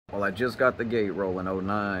Well, I just got the gate rolling,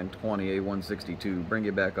 0920 A162. Bring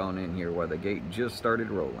it back on in here where the gate just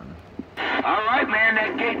started rolling. All right, man,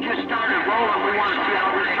 that gate just started rolling. We want to see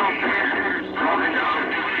how this all compares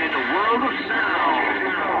in the world of sound.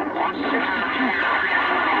 162.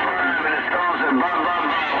 And it starts at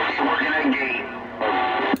blah, working that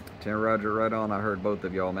gate. 10 Roger, right on. I heard both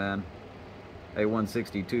of y'all, man.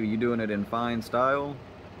 A162, you doing it in fine style?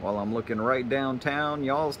 While I'm looking right downtown,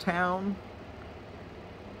 y'all's town,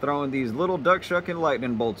 throwing these little duck shucking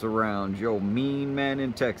lightning bolts around. Yo, mean man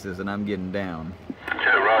in Texas, and I'm getting down. 10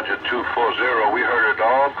 Roger 240, we heard it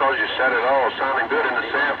all because you said it all, sounding good in the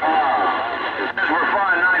sample. We're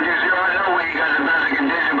flying 920. I know we got the best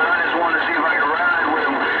condition, but I just wanted to see if I could ride with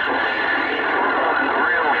him. In the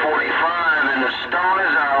real 45, and the stone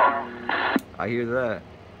is out. I hear that.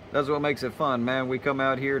 That's what makes it fun, man. We come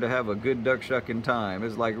out here to have a good duck shucking time.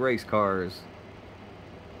 It's like race cars.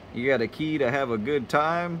 You got a key to have a good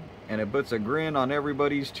time, and it puts a grin on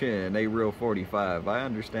everybody's chin. A real 45. I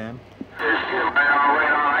understand. Right on.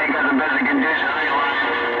 I ain't got the best condition. I ain't lying.